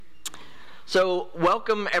So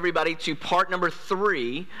welcome everybody to part number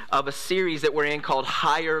 3 of a series that we're in called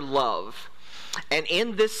Higher Love. And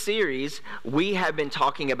in this series, we have been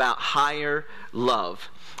talking about higher love.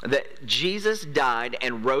 That Jesus died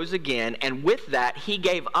and rose again, and with that, he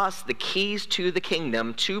gave us the keys to the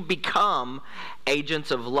kingdom to become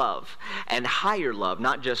agents of love and higher love,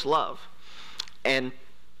 not just love. And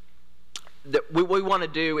what we want to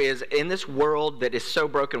do is, in this world that is so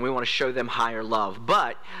broken, we want to show them higher love.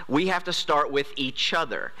 But we have to start with each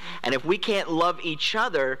other. And if we can't love each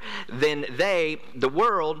other, then the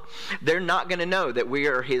world, they're not going to know that we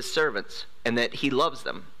are his servants and that he loves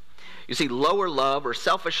them. You see, lower love or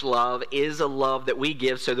selfish love is a love that we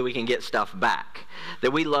give so that we can get stuff back.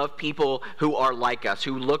 That we love people who are like us,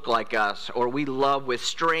 who look like us, or we love with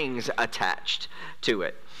strings attached to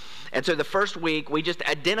it. And so the first week, we just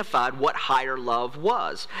identified what higher love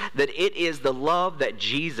was. That it is the love that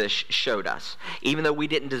Jesus showed us, even though we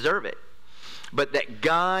didn't deserve it. But that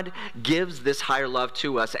God gives this higher love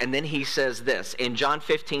to us. And then he says this, in John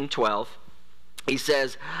 15:12, he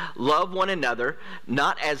says, love one another,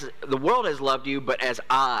 not as the world has loved you, but as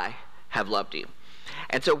I have loved you.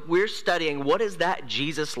 And so we're studying, what is that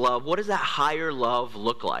Jesus love? What does that higher love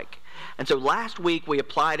look like? And so last week we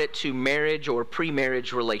applied it to marriage or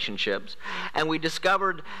pre-marriage relationships, and we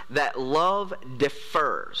discovered that love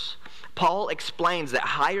defers. Paul explains that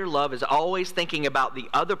higher love is always thinking about the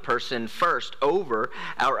other person first over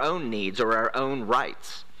our own needs or our own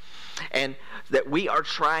rights. And that we are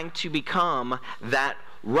trying to become that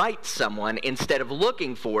right someone instead of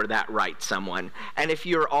looking for that right someone. And if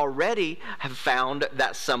you're already have found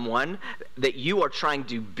that someone, that you are trying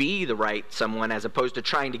to be the right someone as opposed to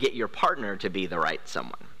trying to get your partner to be the right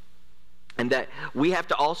someone. And that we have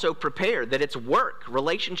to also prepare that it's work.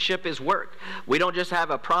 Relationship is work. We don't just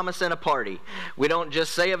have a promise and a party. We don't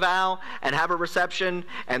just say a vow and have a reception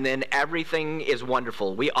and then everything is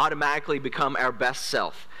wonderful. We automatically become our best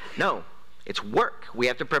self. No, it's work. We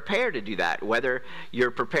have to prepare to do that. Whether you're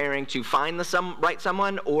preparing to find the right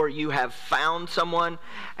someone or you have found someone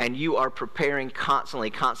and you are preparing constantly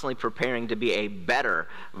preparing to be a better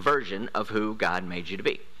version of who God made you to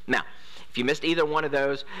be. Now, if you missed either one of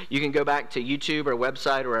those, you can go back to YouTube or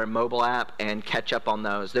website or our mobile app and catch up on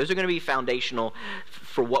those. Those are going to be foundational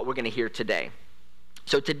for what we're going to hear today.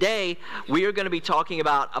 So today, we are going to be talking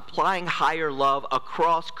about applying higher love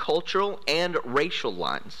across cultural and racial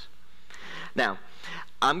lines. Now,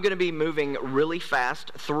 I'm going to be moving really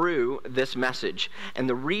fast through this message. And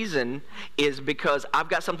the reason is because I've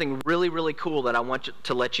got something really, really cool that I want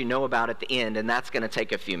to let you know about at the end, and that's going to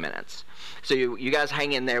take a few minutes. So you guys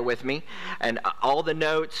hang in there with me. And all the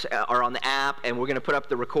notes are on the app, and we're going to put up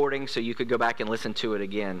the recording so you could go back and listen to it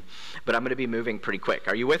again. But I'm going to be moving pretty quick.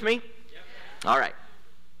 Are you with me? Yep. All right.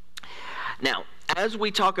 Now, as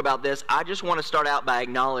we talk about this, I just want to start out by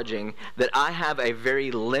acknowledging that I have a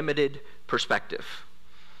very limited perspective.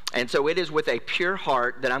 And so it is with a pure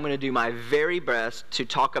heart that I'm going to do my very best to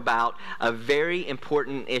talk about a very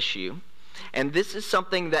important issue. And this is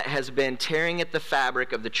something that has been tearing at the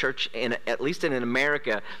fabric of the church, at least in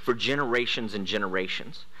America, for generations and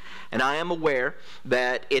generations. And I am aware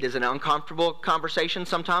that it is an uncomfortable conversation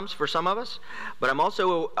sometimes for some of us, but I'm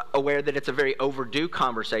also aware that it's a very overdue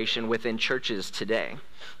conversation within churches today,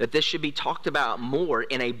 that this should be talked about more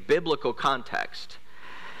in a biblical context.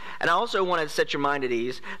 And I also want to set your mind at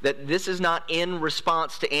ease that this is not in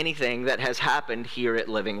response to anything that has happened here at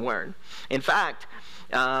Living Word. In fact,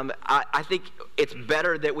 I think it's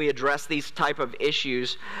better that we address these type of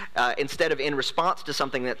issues instead of in response to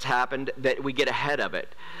something that's happened, that we get ahead of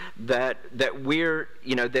it. That we're,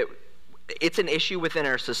 that it's an issue within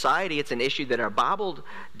our society. It's an issue that our Bible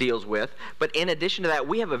deals with. But in addition to that,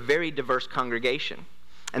 we have a very diverse congregation.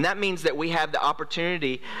 And that means that we have the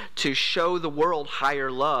opportunity to show the world higher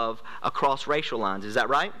love across racial lines. Is that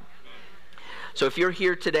right? So if you're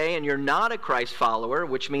here today and you're not a Christ follower,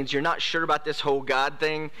 which means you're not sure about this whole God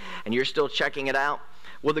thing and you're still checking it out,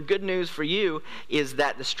 well, the good news for you is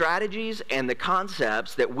that the strategies and the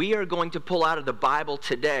concepts that we are going to pull out of the Bible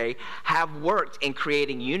today have worked in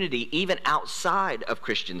creating unity even outside of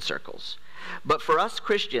Christian circles. But for us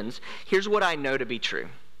Christians, here's what I know to be true.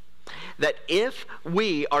 That if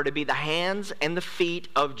we are to be the hands and the feet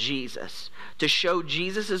of Jesus, to show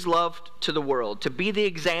Jesus' love to the world, to be the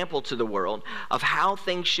example to the world of how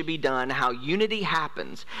things should be done, how unity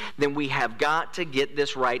happens, then we have got to get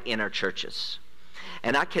this right in our churches.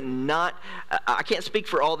 And I can't speak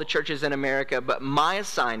for all the churches in America, but my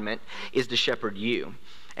assignment is to shepherd you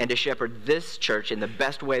and to shepherd this church in the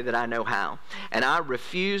best way that I know how. And I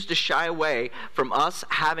refuse to shy away from us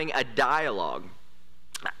having a dialogue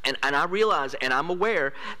And I realize, and I'm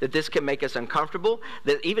aware that this can make us uncomfortable,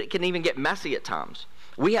 that it can even get messy at times.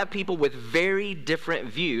 We have people with very different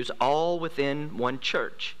views all within one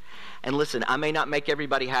church. And listen, I may not make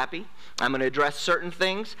everybody happy. I'm going to address certain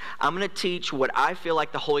things. I'm going to teach what I feel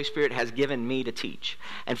like the Holy Spirit has given me to teach.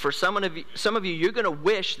 And for some of you, you're going to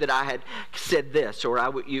wish that I had said this, or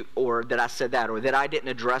that I said that, or that I didn't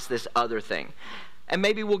address this other thing. And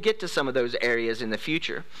maybe we'll get to some of those areas in the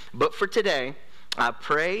future. But for today, I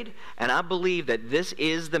prayed, and I believe that this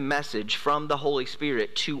is the message from the Holy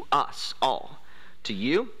Spirit to us all, to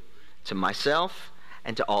you, to myself,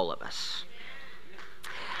 and to all of us.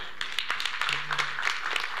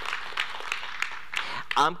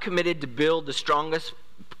 I'm committed to build the strongest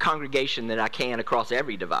congregation that I can across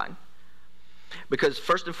every divide. Because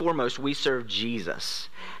first and foremost, we serve Jesus.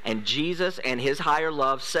 And Jesus and his higher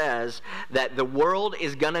love says that the world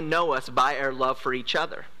is going to know us by our love for each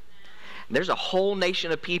other. There's a whole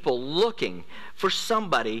nation of people looking for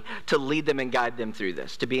somebody to lead them and guide them through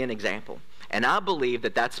this, to be an example. And I believe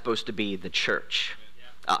that that's supposed to be the church,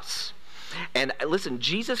 us. And listen,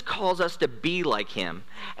 Jesus calls us to be like him,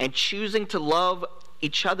 and choosing to love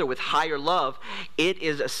each other with higher love, it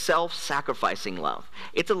is a self-sacrificing love.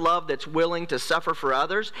 It's a love that's willing to suffer for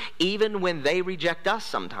others, even when they reject us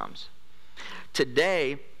sometimes.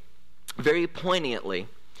 Today, very poignantly,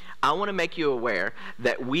 I want to make you aware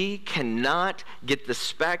that we cannot get the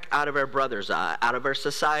speck out of our brother's eye, out of our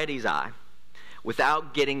society's eye,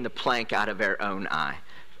 without getting the plank out of our own eye,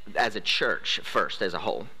 as a church first, as a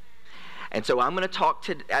whole. And so I'm going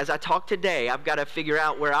to as I talk today, I've got to figure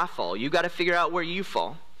out where I fall. You've got to figure out where you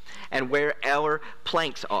fall and where our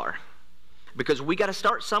planks are. Because we got to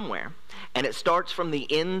start somewhere. And it starts from the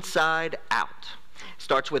inside out. It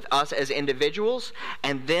starts with us as individuals,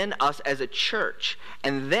 and then us as a church.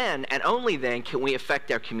 And then, and only then, can we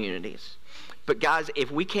affect our communities. But guys, if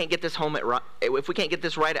we can't get this right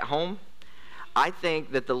at home, I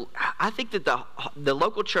think that the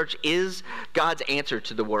local church is God's answer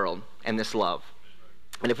to the world and this love.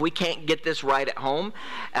 And if we can't get this right at home,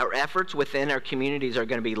 our efforts within our communities are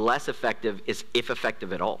going to be less effective, if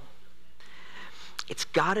effective at all. It's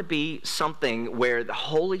got to be something where the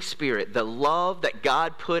Holy Spirit, the love that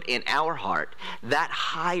God put in our heart, that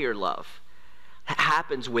higher love,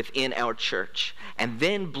 happens within our church and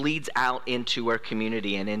then bleeds out into our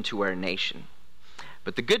community and into our nation.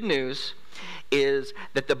 But the good news is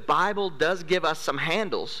that the Bible does give us some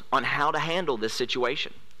handles on how to handle this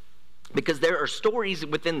situation. Because there are stories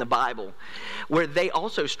within the Bible where they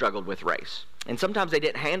also struggled with race. And sometimes they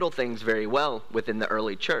didn't handle things very well within the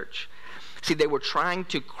early church. See, they were trying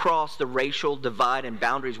to cross the racial divide and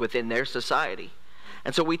boundaries within their society.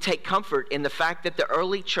 And so we take comfort in the fact that the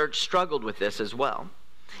early church struggled with this as well.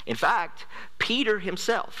 In fact, Peter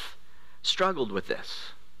himself struggled with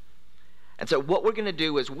this. And so what we're going to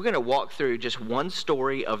do is we're going to walk through just one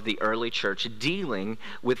story of the early church dealing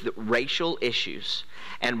with the racial issues.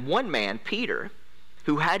 And one man, Peter,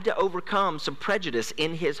 who had to overcome some prejudice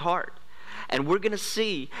in his heart. And we're going to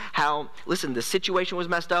see how, listen, the situation was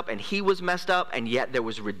messed up and he was messed up, and yet there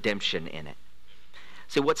was redemption in it.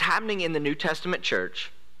 See, what's happening in the New Testament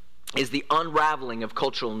church is the unraveling of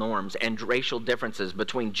cultural norms and racial differences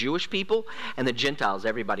between Jewish people and the Gentiles,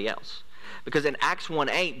 everybody else. Because in Acts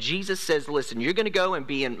 1:8, Jesus says, listen, you're going to go and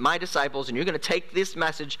be my disciples, and you're going to take this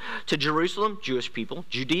message to Jerusalem, Jewish people,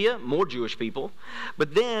 Judea, more Jewish people,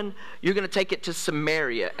 but then you're going to take it to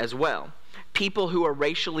Samaria as well, people who are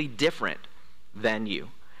racially different than you,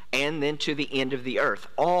 and then to the end of the earth,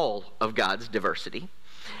 all of God's diversity.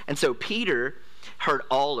 And so Peter heard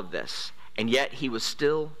all of this, and yet he was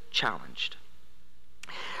still challenged.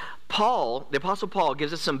 Paul, the Apostle Paul,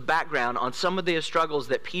 gives us some background on some of the struggles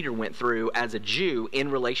that Peter went through as a Jew in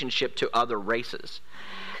relationship to other races.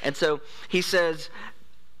 And so he says,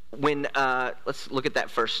 let's look at that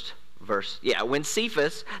first verse. Yeah, when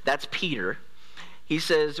Cephas, that's Peter, he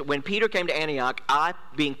says, when Peter came to Antioch, I,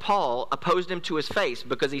 being Paul, opposed him to his face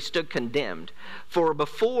because he stood condemned. For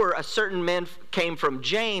before a certain man came from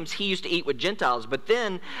James, he used to eat with Gentiles. But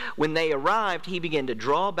then when they arrived, he began to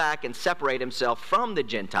draw back and separate himself from the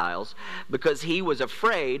Gentiles because he was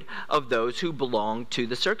afraid of those who belonged to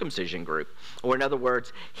the circumcision group. Or in other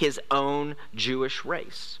words, his own Jewish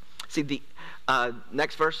race. See, the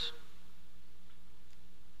next verse.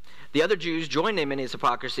 The other Jews joined him in his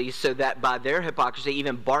hypocrisy, so that by their hypocrisy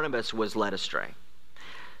even Barnabas was led astray.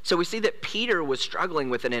 So we see that Peter was struggling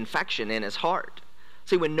with an infection in his heart.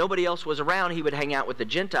 See, when nobody else was around, he would hang out with the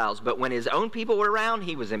Gentiles, but when his own people were around,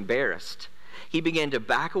 he was embarrassed. He began to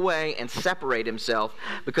back away and separate himself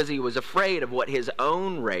because he was afraid of what his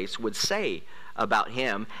own race would say about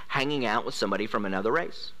him hanging out with somebody from another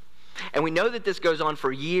race. And we know that this goes on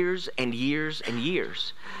for years and years and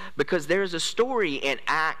years, because there's a story in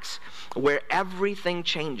Acts where everything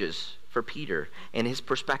changes for Peter and his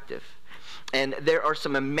perspective. And there are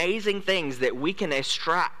some amazing things that we can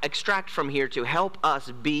extract from here to help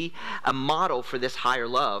us be a model for this higher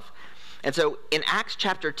love. And so in Acts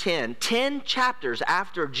chapter 10 chapters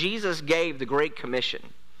after Jesus gave the Great Commission,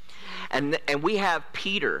 and we have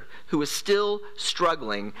Peter, who is still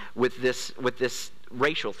struggling with this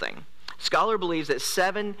racial thing. Scholar believes that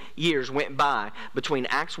 7 years went by between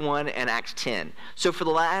Acts 1 and Acts 10. So for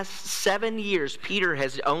the last 7 years, Peter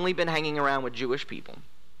has only been hanging around with Jewish people.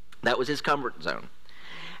 That was his comfort zone.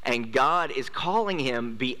 And God is calling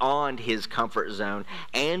him beyond his comfort zone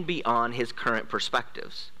and beyond his current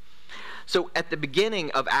perspectives. So at the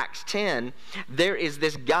beginning of Acts 10, there is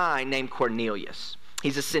this guy named Cornelius.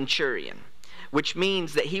 He's a centurion, which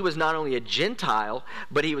means that he was not only a Gentile,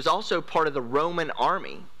 but he was also part of the Roman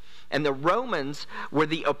army. And the Romans were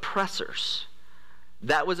the oppressors.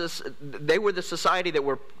 They were the society that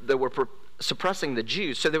were suppressing the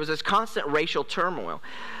Jews. So there was this constant racial turmoil.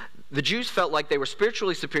 The Jews felt like they were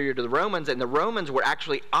spiritually superior to the Romans, and the Romans were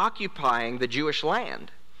actually occupying the Jewish land.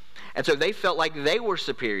 And so they felt like they were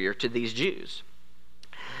superior to these Jews.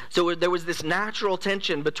 So there was this natural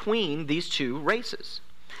tension between these two races.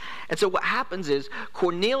 And so what happens is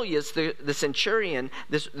Cornelius, the centurion,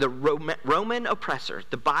 the Roman oppressor,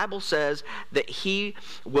 the Bible says that he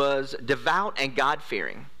was devout and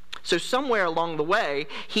God-fearing. So somewhere along the way,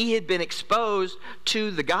 he had been exposed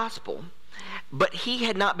to the gospel, but he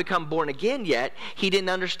had not become born again yet. He didn't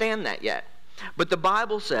understand that yet. But the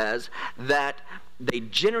Bible says that they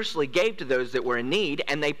generously gave to those that were in need,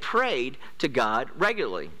 and they prayed to God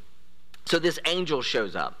regularly. So this angel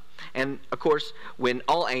shows up. And, of course, when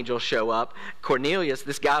all angels show up, Cornelius,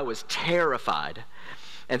 this guy was terrified.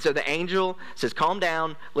 And so the angel says, calm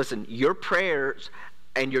down. Listen, your prayers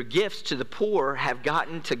and your gifts to the poor have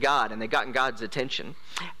gotten to God, and they've gotten God's attention.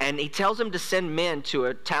 And he tells him to send men to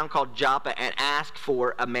a town called Joppa and ask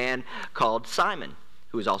for a man called Simon,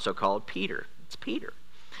 who is also called Peter. It's Peter.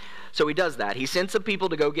 So he does that. He sends some people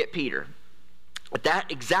to go get Peter. At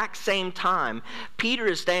that exact same time, Peter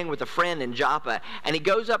is staying with a friend in Joppa, and he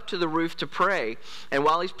goes up to the roof to pray. And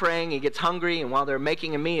while he's praying, he gets hungry, and while they're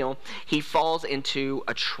making a meal, he falls into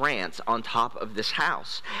a trance on top of this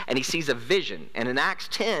house. And he sees a vision. And in Acts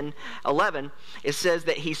 10:11, it says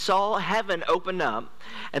that he saw heaven open up,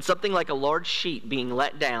 and something like a large sheet being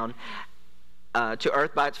let down to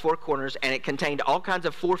earth by its four corners, and it contained all kinds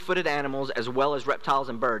of four-footed animals as well as reptiles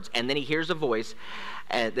and birds. And then he hears a voice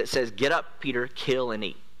that says, "Get up, Peter, kill and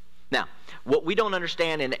eat." Now, what we don't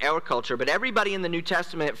understand in our culture, but everybody in the New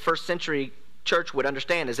Testament first century church would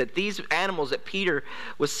understand, is that these animals that Peter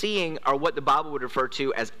was seeing are what the Bible would refer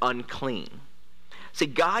to as unclean. See,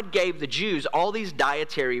 God gave the Jews all these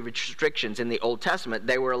dietary restrictions in the Old Testament.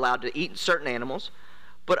 They were allowed to eat certain animals,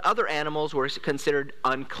 but other animals were considered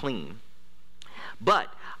unclean.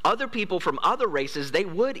 But other people from other races, they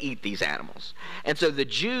would eat these animals. And so the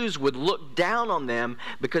Jews would look down on them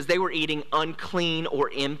because they were eating unclean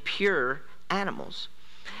or impure animals.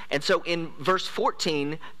 And so in verse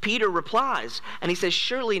 14, Peter replies, and he says,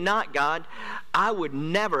 "Surely not, God. I've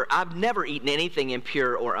never eaten anything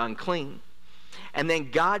impure or unclean." And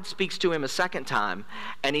then God speaks to him a second time,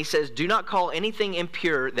 and he says, "Do not call anything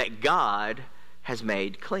impure that God has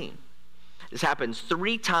made clean." This happens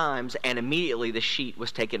 3 times, and immediately the sheet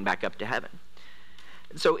was taken back up to heaven.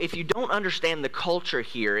 So if you don't understand the culture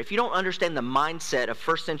here, if you don't understand the mindset of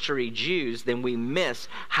first century Jews, then we miss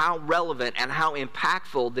how relevant and how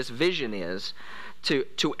impactful this vision is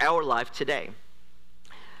to our life today.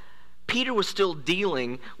 Peter was still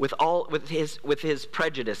dealing with his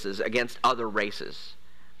prejudices against other races.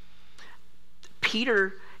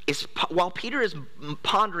 While Peter is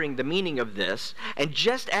pondering the meaning of this, and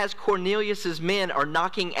just as Cornelius' men are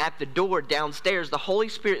knocking at the door downstairs, the Holy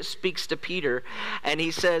Spirit speaks to Peter, and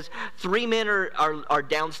he says, 3 men are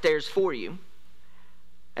downstairs for you.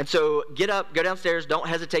 And so get up, go downstairs, don't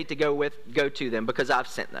hesitate to go to them, because I've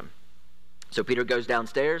sent them. So Peter goes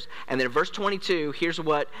downstairs, and then in verse 22, here's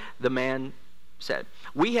what the man said.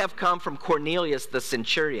 "We have come from Cornelius the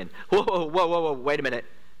centurion." Whoa, wait a minute.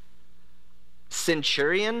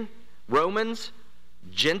 Centurion, Romans,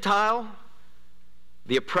 Gentile,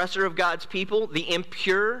 the oppressor of God's people, the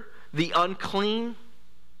impure, the unclean,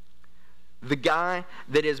 the guy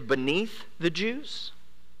that is beneath the Jews,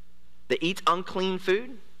 that eats unclean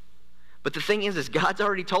food. But the thing is God's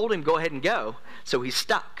already told him, go ahead and go, so he's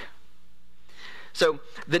stuck. So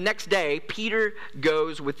the next day, Peter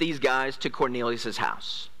goes with these guys to Cornelius'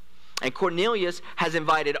 house. And Cornelius has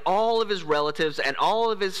invited all of his relatives and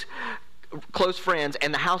all of his close friends,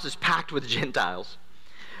 and the house is packed with Gentiles.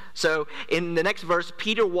 So in the next verse,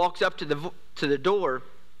 Peter walks up to the door,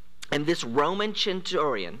 and this Roman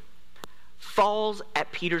centurion falls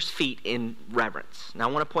at Peter's feet in reverence. Now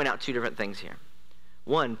I want to point out two different things here.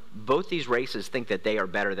 One, both these races think that they are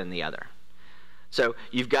better than the other. So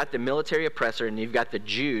you've got the military oppressor and you've got the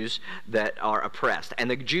Jews that are oppressed. And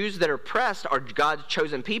the Jews that are oppressed are God's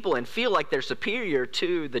chosen people and feel like they're superior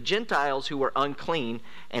to the Gentiles who are unclean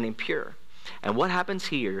and impure. And what happens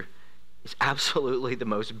here is absolutely the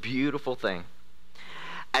most beautiful thing.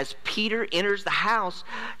 As Peter enters the house,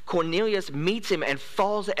 Cornelius meets him and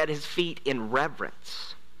falls at his feet in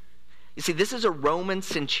reverence. You see, this is a Roman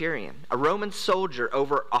centurion, a Roman soldier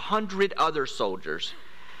over 100 other soldiers.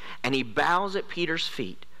 And he bows at Peter's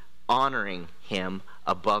feet, honoring him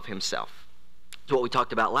above himself. It's what we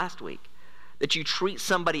talked about last week, that you treat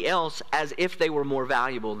somebody else as if they were more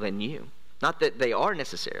valuable than you. Not that they are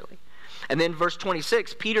necessarily. And then verse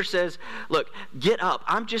 26, Peter says, look, get up.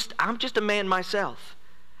 I'm just a man myself.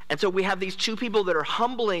 And so we have these two people that are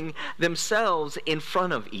humbling themselves in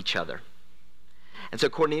front of each other. And so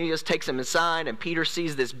Cornelius takes him aside, and Peter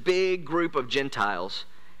sees this big group of Gentiles,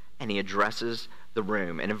 and he addresses the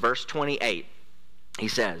room. And in verse 28, he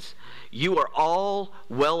says, you are all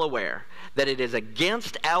well aware that it is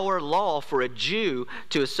against our law for a Jew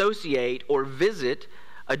to associate or visit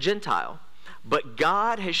a Gentile. But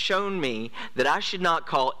God has shown me that I should not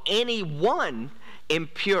call anyone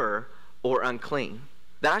impure or unclean.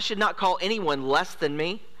 That I should not call anyone less than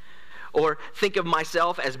me or think of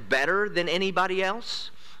myself as better than anybody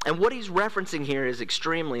else. And what he's referencing here is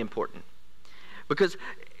extremely important. Because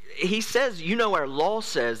he says, you know, our law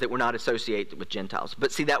says that we're not associated with Gentiles.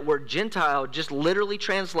 But see, that word Gentile, just literally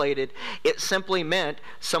translated, it simply meant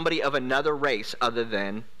somebody of another race other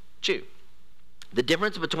than Jew. The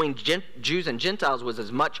difference between Jews and Gentiles was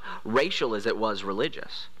as much racial as it was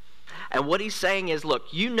religious. And what he's saying is,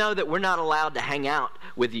 look, you know that we're not allowed to hang out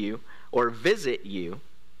with you or visit you.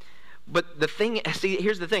 But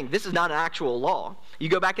here's the thing. This is not an actual law. You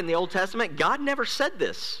go back in the Old Testament, God never said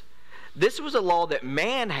this. This was a law that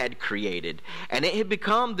man had created, and it had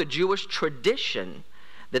become the Jewish tradition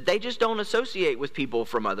that they just don't associate with people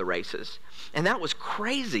from other races. And that was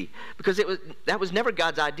crazy, because that was never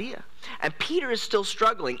God's idea. And Peter is still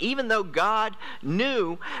struggling. Even though God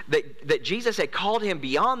knew that Jesus had called him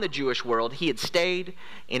beyond the Jewish world, he had stayed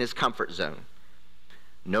in his comfort zone.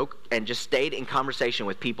 And just stayed in conversation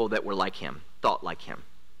with people that were like him, thought like him.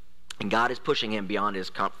 And God is pushing him beyond his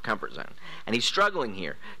comfort zone. And he's struggling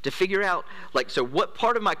here to figure out, so what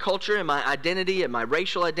part of my culture and my identity and my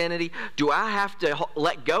racial identity do I have to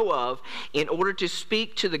let go of in order to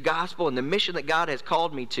speak to the gospel and the mission that God has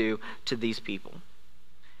called me to these people?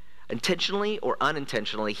 Intentionally or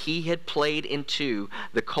unintentionally, he had played into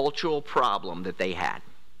the cultural problem that they had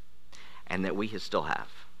and that we still have.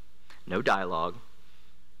 No dialogue,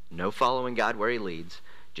 no following God where he leads,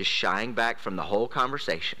 just shying back from the whole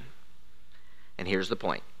conversation. And here's the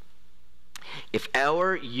point. If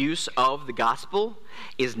our use of the gospel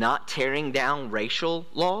is not tearing down racial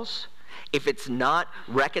laws, if it's not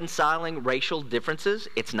reconciling racial differences,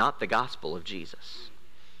 it's not the gospel of Jesus.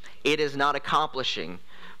 It is not accomplishing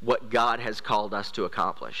what God has called us to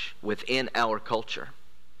accomplish within our culture.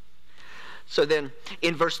 So then,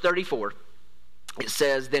 in verse 34, it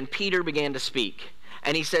says, then Peter began to speak.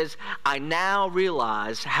 And he says, I now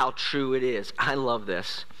realize how true it is. I love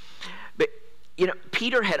this. But,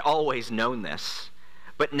 Peter had always known this.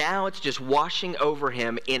 But now it's just washing over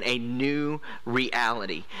him in a new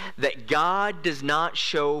reality. That God does not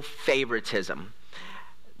show favoritism.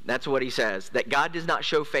 That's what he says. That God does not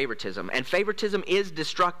show favoritism. And favoritism is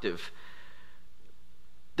destructive.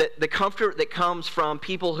 The comfort that comes from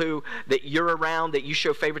people that you're around, that you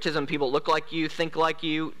show favoritism, people look like you, think like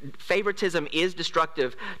you, favoritism is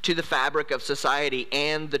destructive to the fabric of society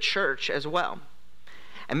and the church as well.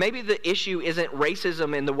 And maybe the issue isn't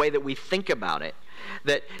racism in the way that we think about it,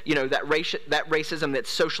 that racism that's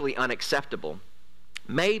socially unacceptable.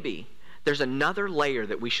 Maybe there's another layer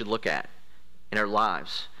that we should look at in our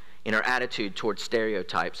lives, in our attitude towards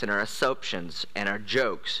stereotypes, in our assumptions and our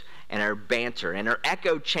jokes, and our banter, and our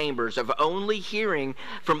echo chambers of only hearing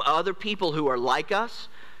from other people who are like us,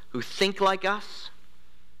 who think like us,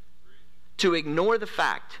 to ignore the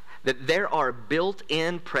fact that there are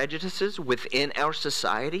built-in prejudices within our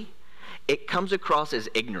society. It comes across as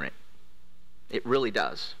ignorant. It really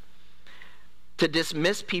does. To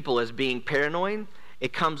dismiss people as being paranoid,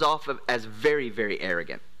 it comes off as very, very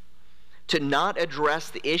arrogant. to not address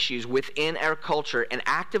the issues within our culture and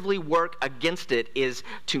actively work against it is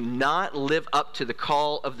to not live up to the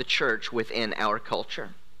call of the church within our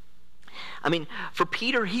culture. I mean, for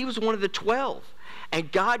Peter, he was one of the 12, and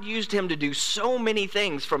God used him to do so many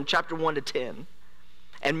things from chapter 1 to 10.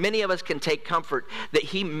 And many of us can take comfort that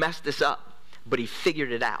he messed this up, but he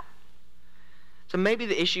figured it out. So maybe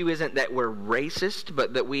the issue isn't that we're racist,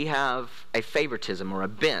 but that we have a favoritism or a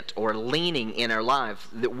bent or a leaning in our lives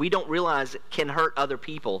that we don't realize can hurt other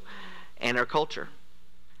people and our culture.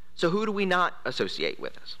 So who do we not associate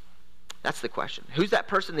with us? That's the question. Who's that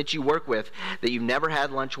person that you work with that you've never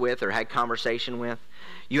had lunch with or had conversation with?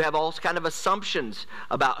 You have all kind of assumptions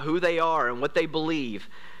about who they are and what they believe,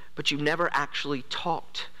 but you've never actually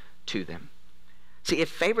talked to them. See, if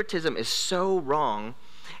favoritism is so wrong,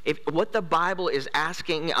 if what the Bible is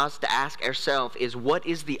asking us to ask ourselves is, what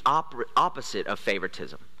is the opposite of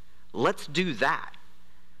favoritism? Let's do that.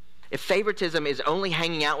 If favoritism is only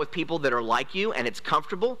hanging out with people that are like you and it's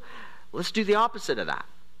comfortable, let's do the opposite of that.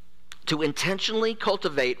 To intentionally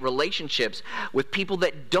cultivate relationships with people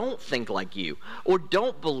that don't think like you, or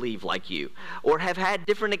don't believe like you, or have had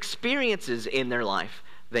different experiences in their life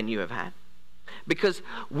than you have had. Because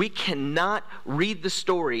we cannot read the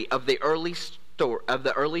story of the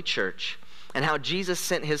early church and how Jesus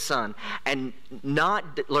sent his son and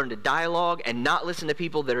not learn to dialogue and not listen to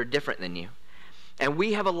people that are different than you. And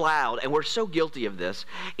we have allowed, and we're so guilty of this,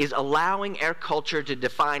 is allowing our culture to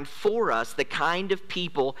define for us the kind of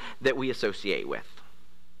people that we associate with.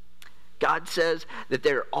 God says that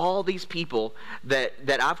there are all these people that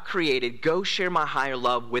I've created. Go share my higher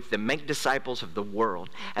love with them. Make disciples of the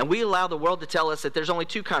world. And we allow the world to tell us that there's only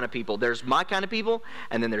two kind of people. There's my kind of people,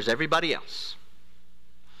 and then there's everybody else.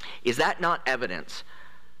 Is that not evidence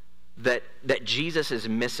that Jesus is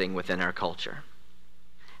missing within our culture?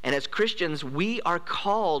 And as Christians, we are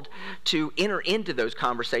called to enter into those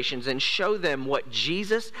conversations and show them what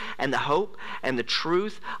Jesus and the hope and the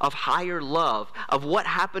truth of higher love, of what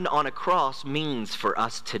happened on a cross, means for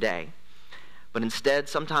us today. But instead,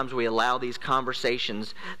 sometimes we allow these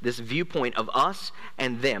conversations, this viewpoint of us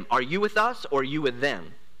and them. Are you with us or are you with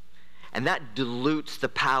them? And that dilutes the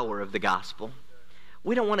power of the gospel.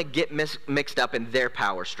 We don't want to get mixed up in their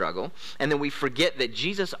power struggle, and then we forget that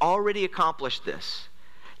Jesus already accomplished this.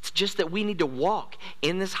 It's just that we need to walk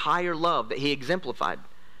in this higher love that he exemplified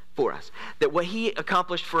for us. That what he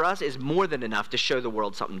accomplished for us is more than enough to show the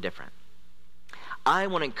world something different. I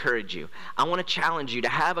want to encourage you. I want to challenge you to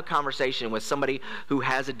have a conversation with somebody who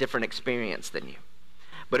has a different experience than you.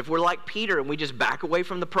 But if we're like Peter and we just back away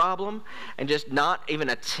from the problem and just not even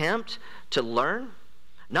attempt to learn,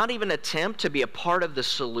 not even attempt to be a part of the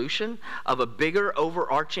solution of a bigger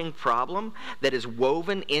overarching problem that is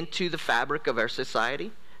woven into the fabric of our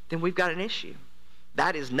society, then we've got an issue.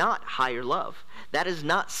 That is not higher love. That is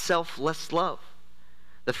not selfless love.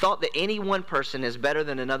 The thought that any one person is better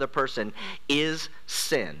than another person is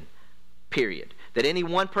sin, period. That any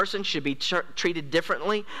one person should be treated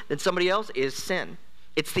differently than somebody else is sin.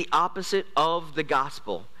 It's the opposite of the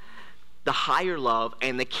gospel, the higher love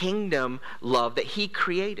and the kingdom love that he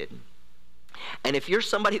created. And if you're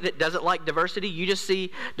somebody that doesn't like diversity, you just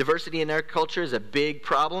see diversity in our culture as a big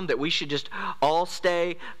problem, that we should just all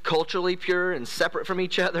stay culturally pure and separate from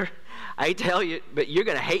each other, I hate to tell you, but you're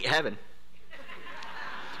going to hate heaven.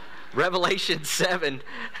 Revelation 7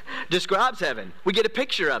 describes heaven. We get a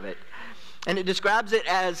picture of it. And it describes it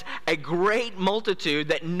as a great multitude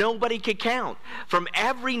that nobody could count, from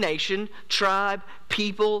every nation, tribe,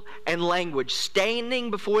 people, and language,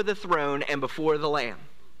 standing before the throne and before the Lamb.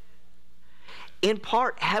 In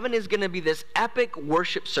part, heaven is going to be this epic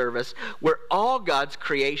worship service where all God's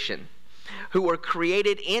creation, who are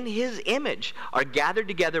created in his image, are gathered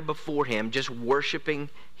together before him, just worshiping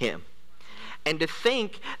him. And to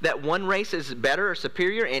think that one race is better or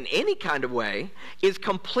superior in any kind of way is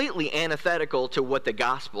completely antithetical to what the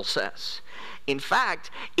gospel says. In fact,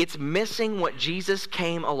 it's missing what Jesus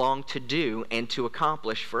came along to do and to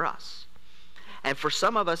accomplish for us. And for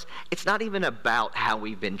some of us, it's not even about how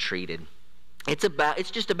we've been treated.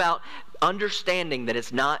 It's just about understanding that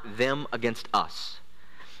it's not them against us.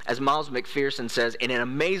 As Miles McPherson says in an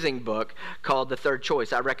amazing book called The Third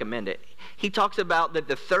Choice, I recommend it. He talks about that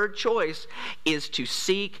the third choice is to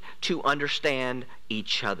seek to understand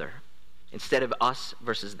each other instead of us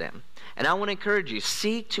versus them. And I want to encourage you,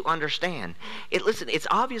 seek to understand. Listen, it's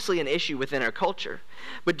obviously an issue within our culture,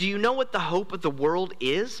 but do you know what the hope of the world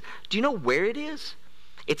is? Do you know where it is?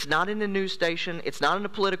 It's not in a news station. It's not in a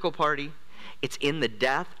political party. It's in the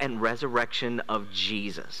death and resurrection of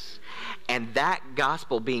Jesus. And that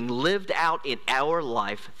gospel being lived out in our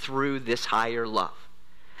life through this higher love.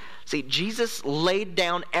 See, Jesus laid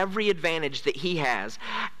down every advantage that he has,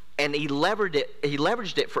 and he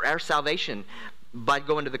leveraged it for our salvation by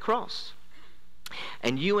going to the cross.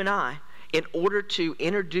 And you and I, in order to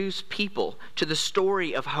introduce people to the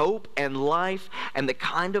story of hope and life and the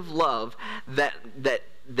kind of love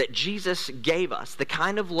that Jesus gave us, the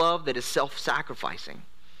kind of love that is self-sacrificing,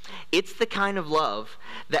 it's the kind of love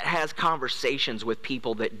that has conversations with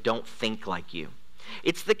people that don't think like you.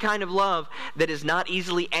 It's the kind of love that is not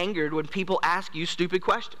easily angered when people ask you stupid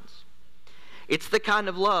questions. It's the kind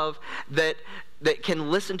of love that can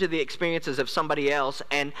listen to the experiences of somebody else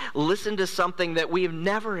and listen to something that we have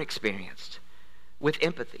never experienced with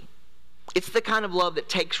empathy. It's the kind of love that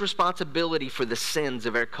takes responsibility for the sins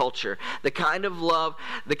of our culture. The kind of love,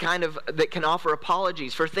 that can offer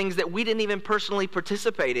apologies for things that we didn't even personally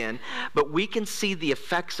participate in, but we can see the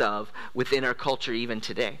effects of within our culture even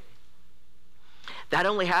today. That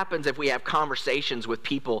only happens if we have conversations with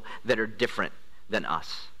people that are different than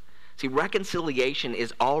us. See, reconciliation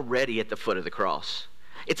is already at the foot of the cross.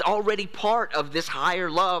 It's already part of this higher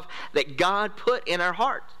love that God put in our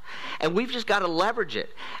hearts. And we've just got to leverage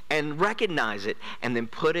it and recognize it and then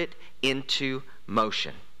put it into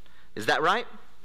motion. Is that right?